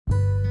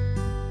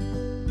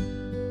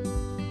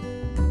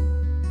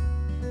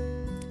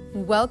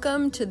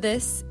Welcome to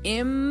this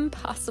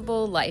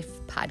Impossible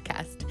Life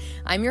podcast.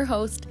 I'm your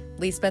host,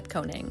 Lisbeth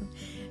Koning.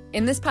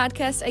 In this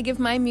podcast, I give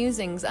my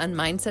musings on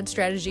mindset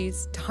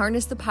strategies to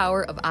harness the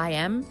power of I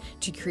am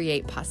to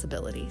create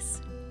possibilities.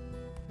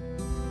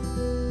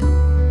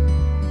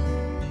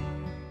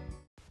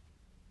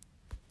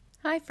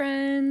 Hi,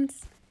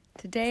 friends.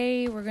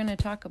 Today, we're going to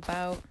talk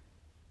about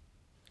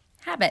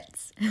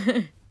habits,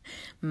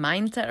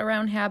 mindset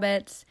around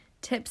habits,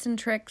 tips and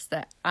tricks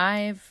that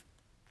I've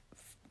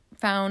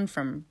found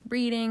from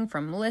reading,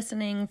 from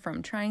listening,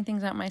 from trying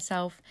things out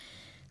myself,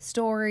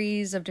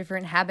 stories of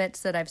different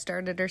habits that I've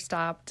started or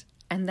stopped,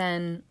 and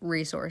then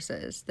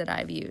resources that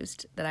I've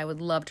used that I would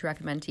love to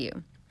recommend to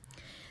you.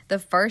 The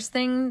first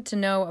thing to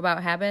know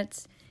about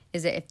habits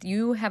is that if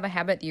you have a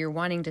habit that you're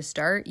wanting to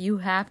start, you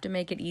have to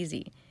make it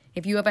easy.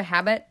 If you have a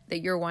habit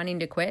that you're wanting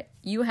to quit,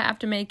 you have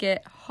to make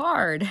it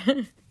hard.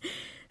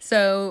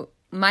 So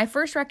my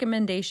first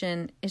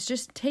recommendation is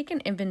just take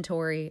an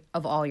inventory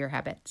of all your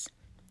habits.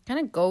 Kind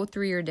of go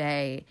through your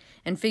day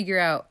and figure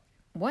out,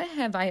 what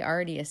have I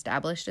already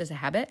established as a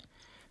habit?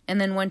 And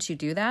then once you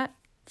do that,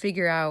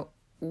 figure out,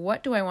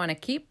 what do I want to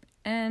keep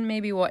and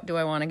maybe what do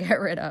I want to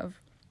get rid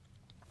of?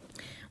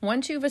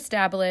 Once you've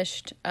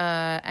established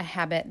a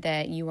habit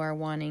that you are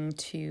wanting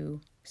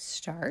to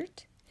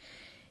start,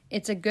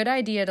 it's a good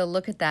idea to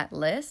look at that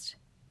list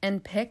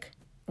and pick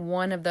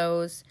one of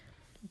those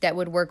that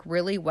would work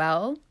really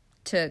well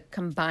to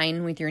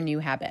combine with your new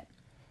habit.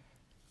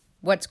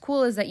 What's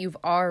cool is that you've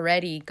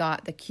already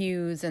got the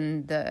cues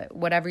and the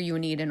whatever you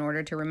need in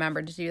order to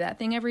remember to do that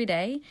thing every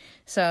day.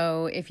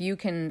 So if you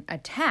can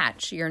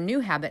attach your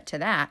new habit to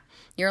that,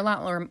 you're a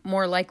lot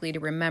more likely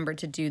to remember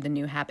to do the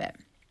new habit.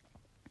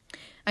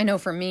 I know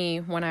for me,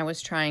 when I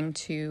was trying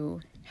to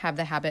have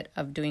the habit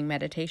of doing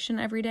meditation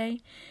every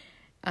day,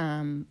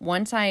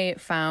 once I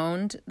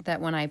found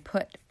that when I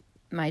put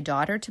my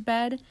daughter to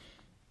bed,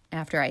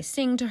 after I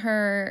sing to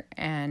her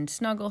and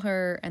snuggle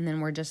her, and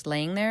then we're just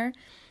laying there,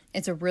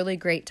 it's a really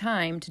great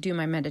time to do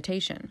my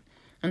meditation.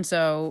 And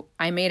so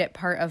I made it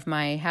part of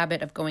my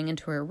habit of going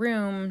into her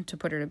room to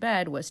put her to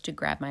bed was to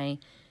grab my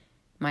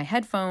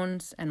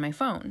headphones and my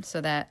phone so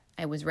that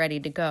I was ready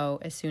to go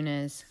as soon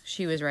as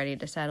she was ready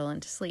to settle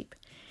into sleep.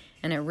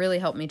 And it really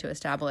helped me to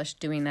establish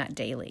doing that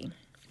daily.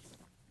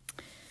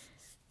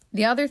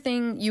 The other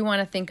thing you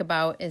want to think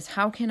about is,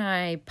 how can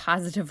I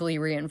positively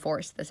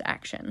reinforce this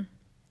action?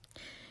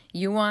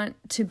 You want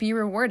to be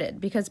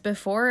rewarded, because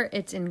before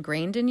it's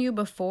ingrained in you,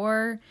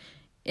 before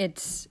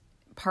it's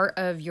part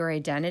of your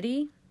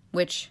identity,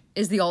 which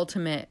is the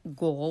ultimate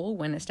goal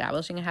when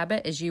establishing a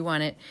habit, is you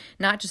want it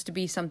not just to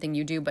be something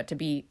you do, but to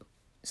be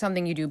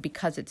something you do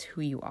because it's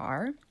who you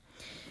are.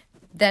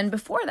 Then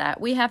before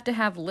that, we have to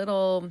have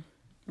little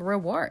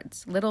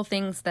rewards, little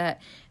things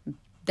that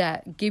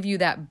give you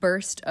that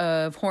burst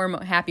of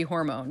happy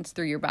hormones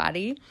through your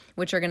body,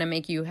 which are going to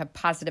make you have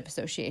positive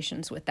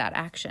associations with that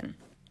action.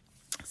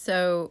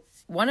 So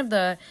one of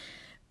the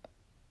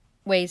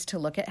ways to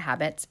look at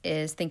habits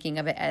is thinking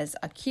of it as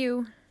a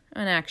cue,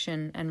 an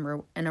action,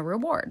 and a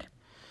reward.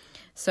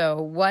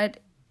 So what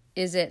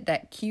is it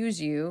that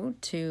cues you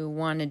to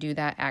want to do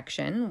that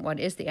action? What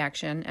is the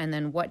action? And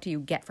then what do you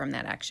get from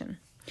that action?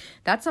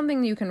 That's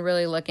something you can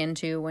really look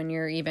into when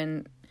you're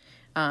even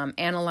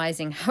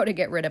analyzing how to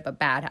get rid of a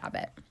bad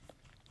habit.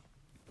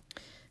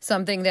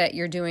 Something that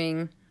you're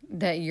doing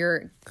that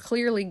you're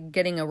clearly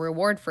getting a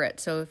reward for it.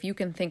 So if you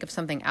can think of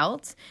something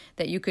else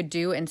that you could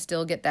do and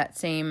still get that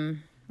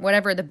same,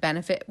 whatever the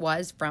benefit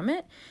was from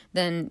it,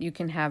 then you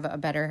can have a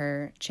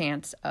better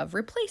chance of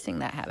replacing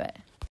that habit.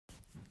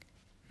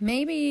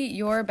 Maybe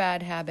your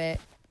bad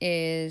habit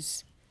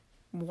is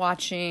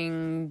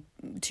watching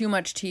too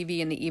much TV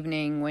in the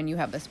evening when you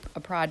have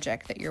a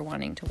project that you're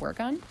wanting to work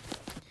on.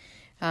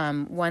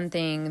 One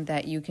thing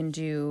that you can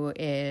do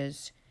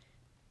is,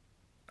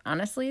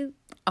 honestly,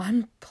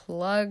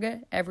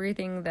 unplug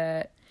everything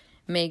that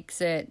makes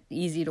it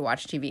easy to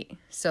watch TV.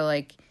 So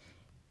like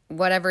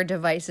whatever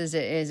devices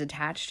it is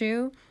attached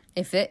to,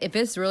 if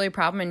it's really a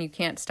problem and you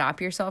can't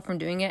stop yourself from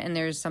doing it and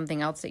there's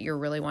something else that you're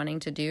really wanting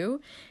to do,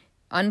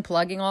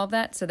 unplugging all of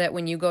that so that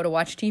when you go to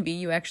watch TV,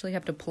 you actually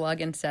have to plug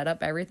and set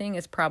up everything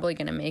is probably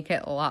going to make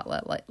it a lot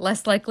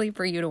less likely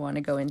for you to want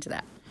to go into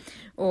that.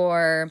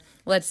 Or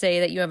let's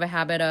say that you have a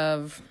habit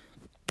of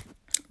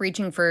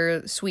reaching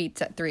for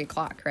sweets at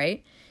 3:00,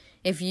 right?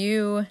 If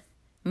you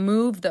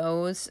move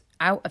those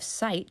out of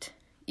sight,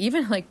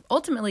 even like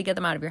ultimately get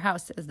them out of your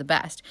house is the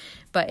best.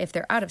 But if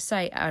they're out of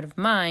sight, out of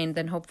mind,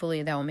 then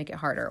hopefully that will make it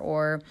harder.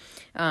 Or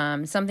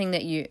something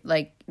that you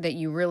like, that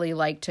you really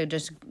like to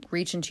just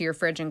reach into your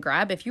fridge and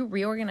grab. If you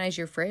reorganize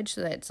your fridge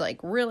so that it's like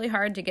really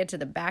hard to get to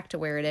the back to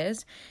where it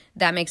is,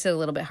 that makes it a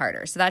little bit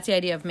harder. So that's the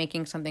idea of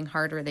making something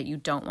harder that you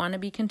don't want to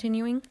be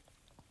continuing.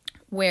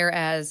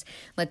 Whereas,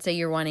 let's say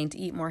you're wanting to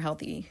eat more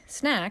healthy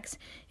snacks,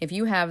 if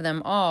you have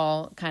them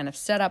all kind of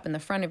set up in the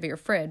front of your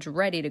fridge,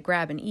 ready to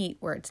grab and eat,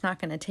 where it's not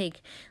going to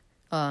take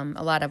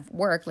a lot of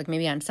work, like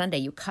maybe on Sunday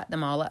you cut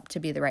them all up to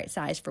be the right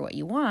size for what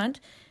you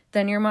want,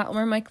 then you're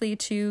more likely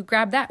to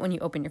grab that when you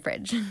open your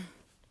fridge.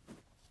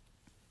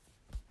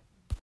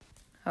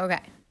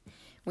 Okay.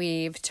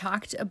 We've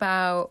talked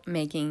about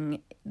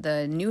making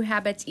the new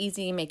habits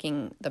easy,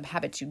 making the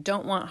habits you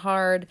don't want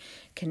hard,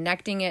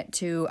 connecting it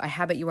to a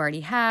habit you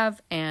already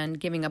have, and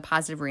giving a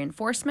positive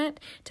reinforcement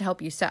to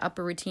help you set up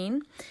a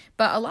routine.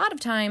 But a lot of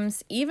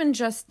times, even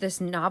just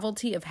this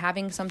novelty of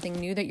having something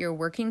new that you're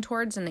working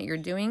towards and that you're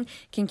doing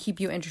can keep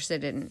you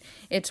interested in.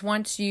 It's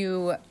once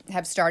you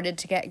have started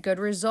to get good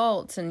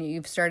results and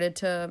you've started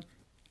to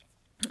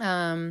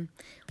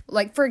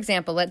like, for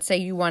example, let's say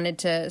you wanted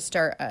to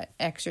start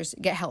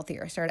get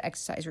healthier, start an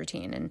exercise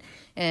routine,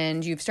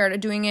 and you've started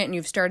doing it and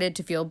you've started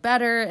to feel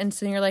better. And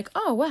so you're like,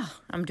 oh, well,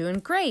 I'm doing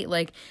great.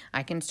 Like,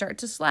 I can start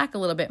to slack a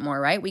little bit more,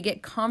 right? We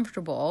get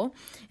comfortable,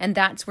 and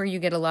that's where you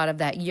get a lot of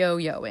that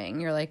yo-yoing.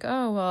 You're like,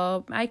 oh,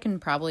 well,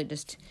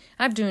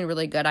 I'm doing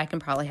really good. I can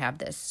probably have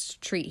this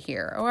treat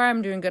here, or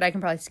I'm doing good. I can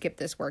probably skip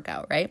this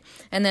workout, right?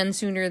 And then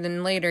sooner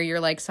than later,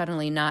 you're like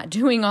suddenly not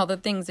doing all the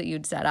things that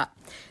you'd set up.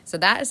 So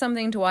that is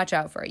something to watch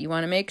out for. You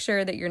want to make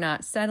sure that you're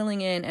not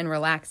settling in and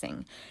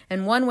relaxing.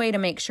 And one way to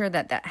make sure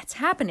that that's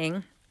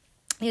happening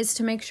is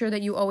to make sure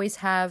that you always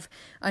have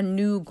a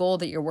new goal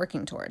that you're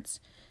working towards.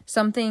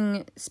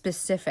 Something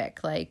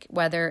specific, like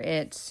whether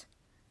it's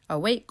a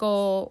weight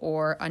goal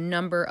or a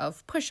number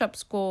of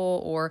push-ups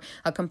goal or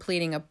a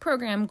completing a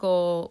program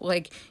goal.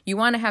 Like, you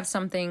want to have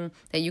something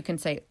that you can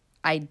say,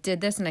 I did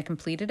this and I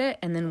completed it.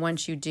 And then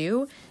once you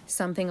do,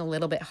 something a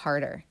little bit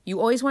harder. You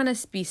always want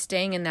to be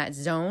staying in that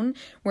zone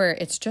where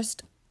it's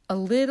just a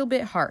little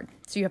bit hard.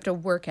 So you have to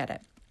work at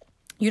it.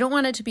 You don't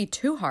want it to be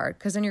too hard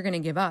because then you're going to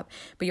give up,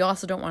 but you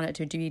also don't want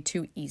it to be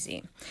too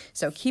easy.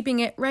 So keeping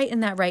it right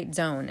in that right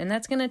zone. And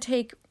that's going to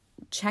take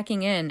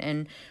checking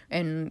in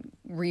and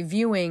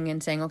reviewing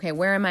and saying, okay,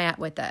 where am I at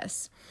with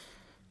this?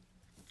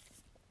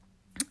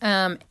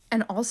 And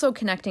also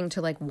connecting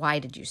to, like, why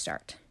did you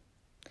start?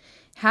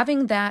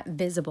 Having that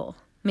visible,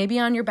 maybe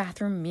on your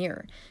bathroom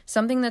mirror,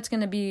 something that's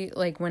going to be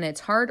like when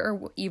it's hard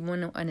or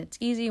even when it's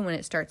easy, when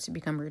it starts to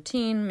become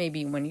routine,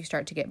 maybe when you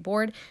start to get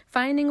bored,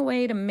 finding a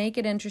way to make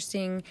it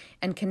interesting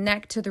and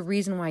connect to the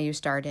reason why you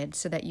started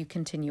so that you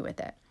continue with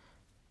it.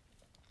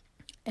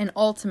 And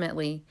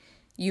ultimately,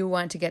 you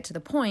want to get to the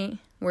point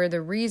where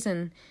the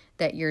reason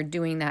that you're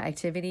doing that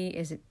activity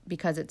is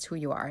because it's who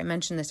you are. I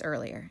mentioned this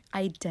earlier,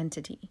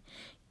 identity.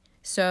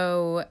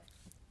 So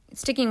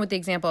sticking with the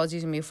example I was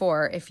using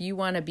before, if you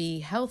want to be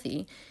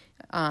healthy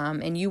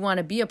and you want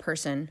to be a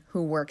person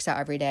who works out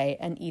every day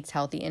and eats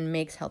healthy and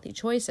makes healthy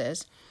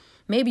choices,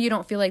 maybe you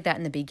don't feel like that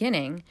in the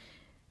beginning.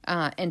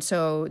 And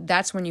so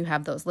that's when you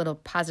have those little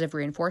positive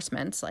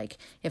reinforcements. Like,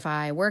 if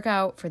I work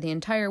out for the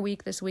entire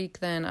week this week,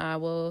 then I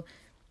will,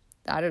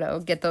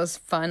 get those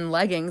fun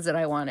leggings that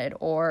I wanted,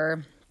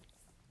 or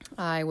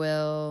I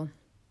will,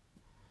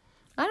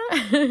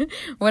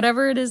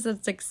 whatever it is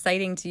that's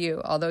exciting to you,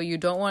 although you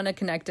don't want to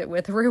connect it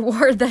with a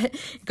reward that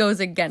goes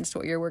against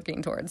what you're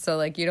working towards. So,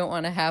 like, you don't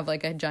want to have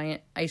like a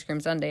giant ice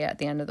cream sundae at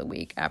the end of the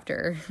week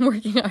after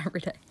working out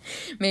every day.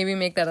 Maybe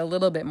make that a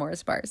little bit more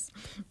sparse.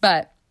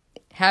 But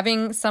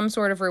having some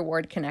sort of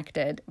reward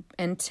connected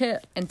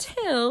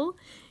until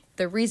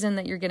the reason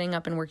that you're getting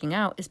up and working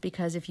out is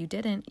because if you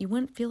didn't, you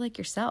wouldn't feel like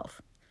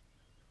yourself.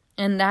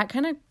 And that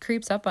kind of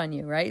creeps up on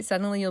you, right?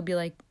 Suddenly you'll be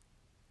like,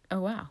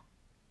 oh, wow,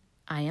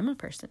 I am a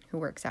person who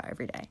works out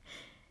every day.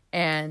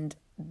 And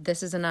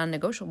this is a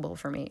non-negotiable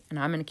for me, and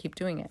I'm going to keep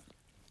doing it.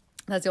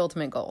 That's the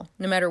ultimate goal,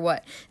 no matter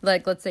what.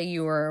 Like, let's say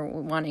you were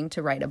wanting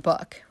to write a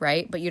book,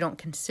 right? But you don't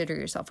consider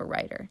yourself a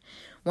writer.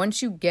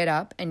 Once you get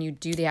up and you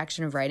do the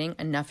action of writing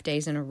enough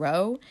days in a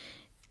row,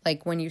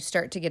 like when you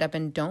start to get up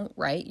and don't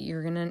write,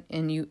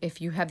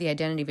 if you have the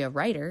identity of a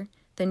writer,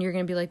 then you're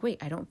going to be like,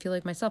 wait, I don't feel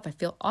like myself. I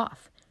feel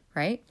off,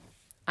 right?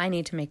 I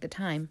need to make the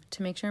time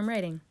to make sure I'm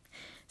writing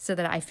so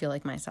that I feel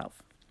like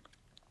myself.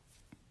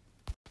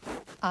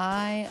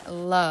 I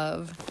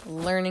love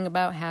learning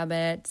about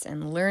habits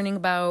and learning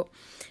about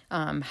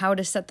how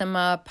to set them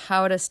up,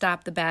 how to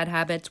stop the bad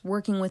habits,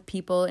 working with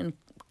people and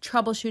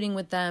troubleshooting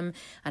with them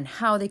on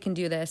how they can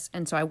do this.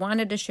 And so I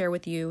wanted to share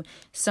with you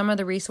some of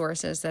the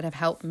resources that have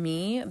helped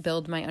me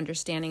build my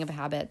understanding of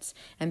habits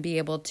and be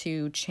able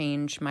to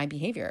change my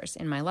behaviors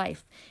in my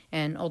life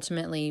and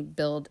ultimately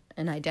build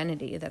an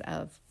identity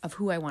of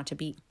who I want to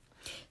be.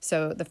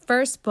 So the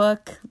first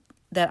book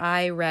that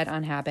I read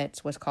on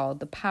habits was called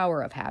The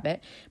Power of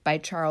Habit by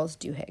Charles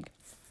Duhigg.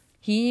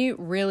 He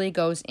really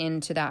goes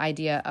into the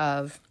idea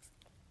of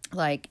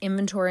like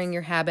inventorying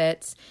your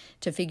habits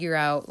to figure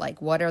out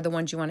like what are the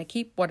ones you want to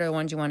keep, what are the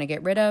ones you want to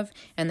get rid of.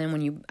 And then when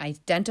you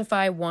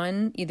identify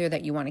one, either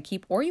that you want to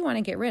keep or you want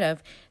to get rid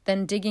of,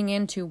 then digging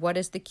into what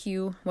is the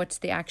cue, what's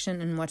the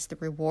action, and what's the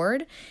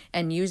reward,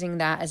 and using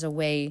that as a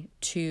way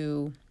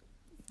to,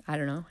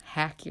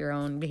 hack your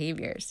own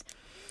behaviors.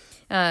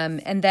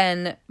 And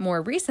then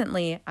more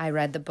recently, I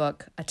read the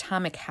book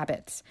Atomic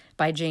Habits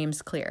by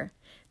James Clear.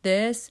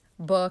 This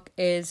book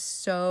is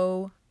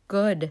so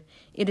good.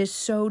 It is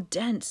so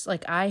dense.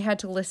 Like, I had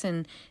to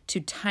listen to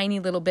tiny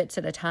little bits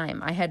at a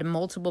time. I had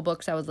multiple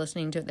books I was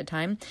listening to at the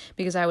time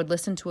because I would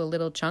listen to a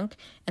little chunk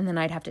and then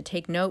I'd have to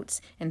take notes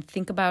and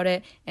think about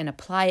it and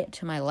apply it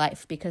to my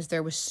life because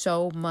there was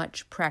so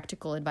much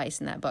practical advice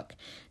in that book.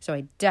 So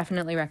I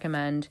definitely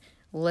recommend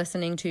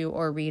listening to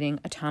or reading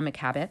Atomic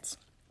Habits.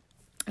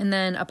 And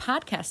then a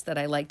podcast that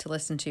I like to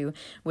listen to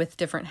with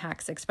different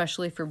hacks,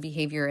 especially for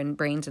behavior and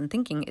brains and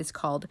thinking, is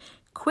called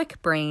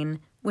Quick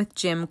Brain with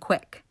Jim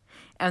Kwik.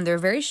 And they're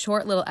very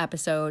short little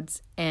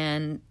episodes,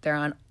 and they're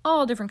on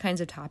all different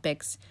kinds of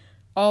topics,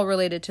 all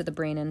related to the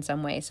brain in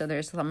some way. So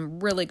there's some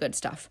really good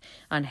stuff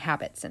on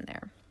habits in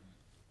there.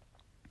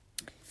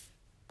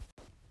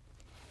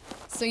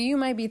 So you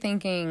might be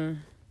thinking,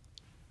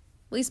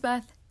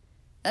 Lisbeth,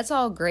 that's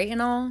all great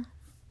and all,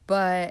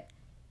 but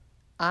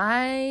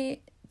I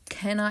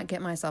cannot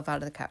get myself out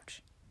of the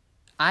couch.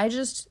 I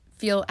just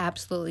feel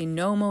absolutely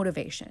no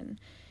motivation.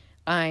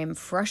 I'm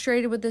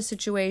frustrated with this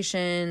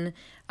situation.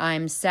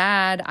 I'm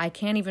sad. I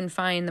can't even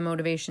find the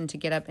motivation to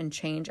get up and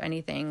change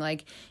anything.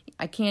 Like,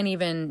 I can't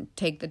even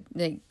think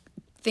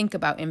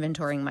about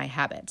inventorying my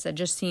habits. It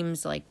just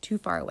seems like too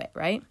far away,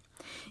 right?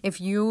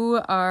 If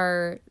you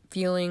are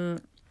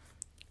feeling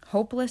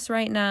hopeless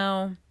right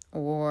now,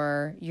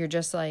 or you're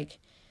just like,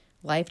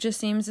 life just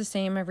seems the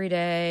same every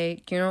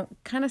day,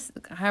 kind of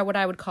what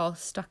I would call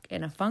stuck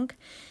in a funk,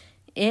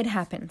 it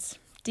happens.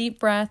 Deep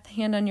breath,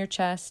 hand on your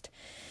chest,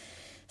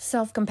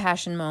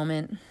 self-compassion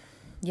moment.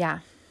 Yeah,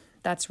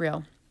 that's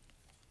real.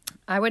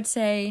 I would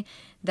say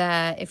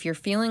that if you're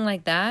feeling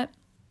like that,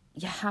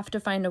 you have to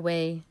find a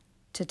way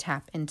to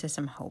tap into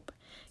some hope.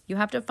 You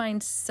have to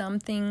find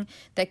something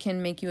that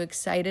can make you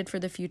excited for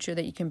the future,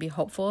 that you can be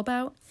hopeful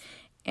about.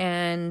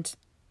 And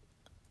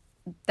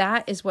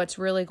that is what's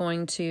really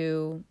going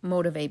to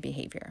motivate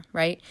behavior,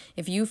 right?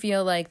 If you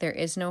feel like there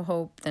is no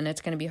hope, then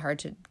it's going to be hard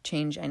to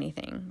change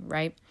anything,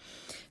 right?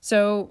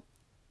 So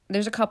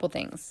there's a couple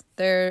things.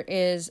 There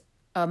is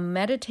a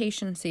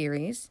meditation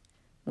series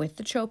with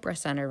the Chopra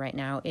Center right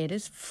now. It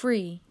is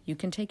free. You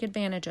can take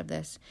advantage of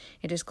this.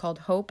 It is called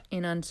Hope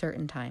in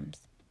Uncertain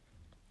Times.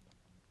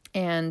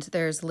 And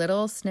there's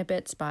little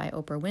snippets by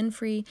Oprah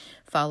Winfrey,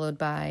 followed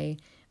by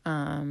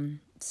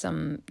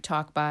some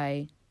talk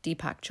by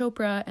Deepak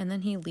Chopra, and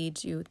then he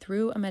leads you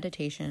through a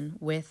meditation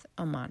with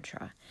a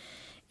mantra.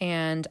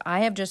 And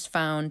I have just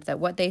found that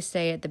what they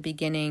say at the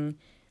beginning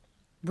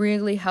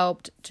really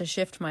helped to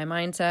shift my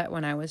mindset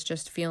when I was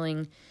just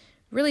feeling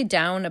really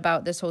down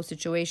about this whole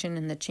situation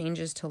and the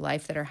changes to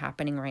life that are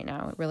happening right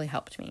now. It really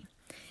helped me.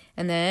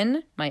 And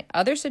then my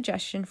other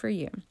suggestion for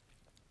you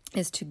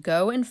is to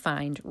go and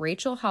find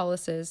Rachel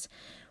Hollis's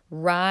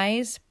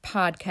Rise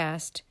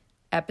podcast,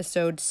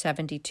 episode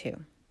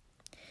 72.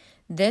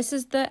 This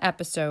is the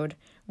episode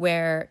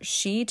where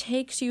she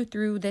takes you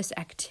through this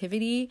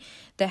activity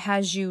that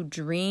has you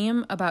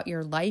dream about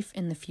your life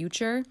in the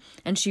future.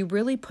 And she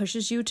really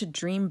pushes you to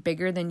dream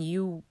bigger than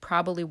you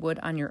probably would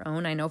on your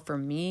own. I know for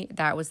me,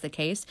 that was the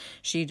case.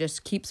 She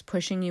just keeps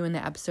pushing you in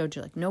the episode.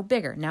 You're like, no,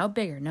 bigger, now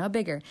bigger, now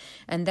bigger.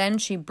 And then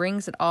she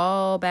brings it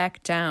all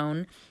back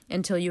down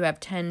until you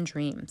have 10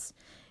 dreams.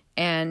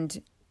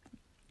 And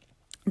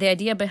the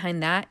idea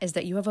behind that is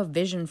that you have a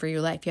vision for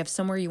your life. You have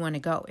somewhere you want to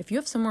go. If you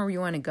have somewhere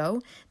you want to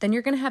go, then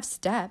you're going to have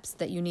steps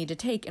that you need to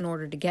take in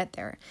order to get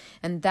there.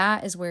 And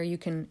that is where you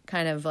can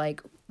kind of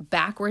like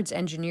backwards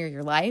engineer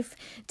your life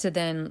to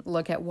then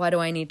look at, what do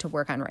I need to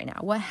work on right now?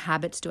 What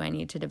habits do I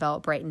need to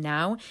develop right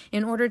now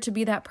in order to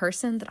be that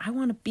person that I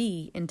want to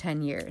be in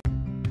 10 years?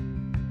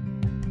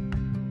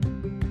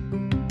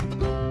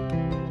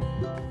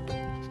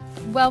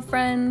 Well,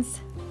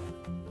 friends,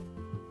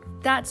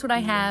 that's what I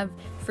have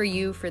for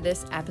you for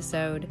this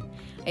episode.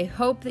 I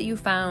hope that you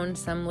found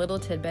some little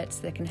tidbits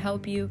that can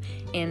help you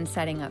in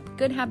setting up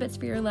good habits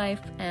for your life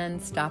and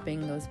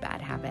stopping those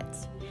bad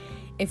habits.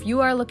 If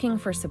you are looking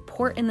for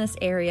support in this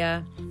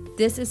area,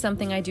 this is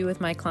something I do with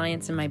my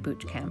clients in my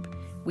boot camp.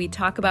 We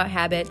talk about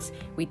habits,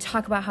 we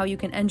talk about how you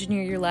can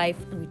engineer your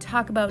life, and we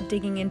talk about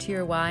digging into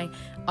your why,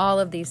 all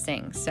of these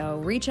things. So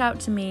reach out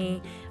to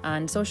me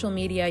on social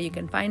media. You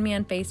can find me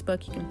on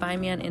Facebook, you can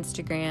find me on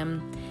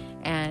Instagram,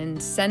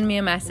 and send me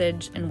a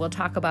message, and we'll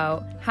talk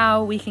about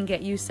how we can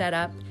get you set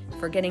up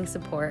for getting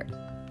support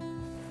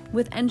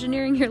with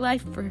engineering your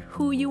life for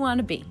who you want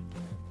to be.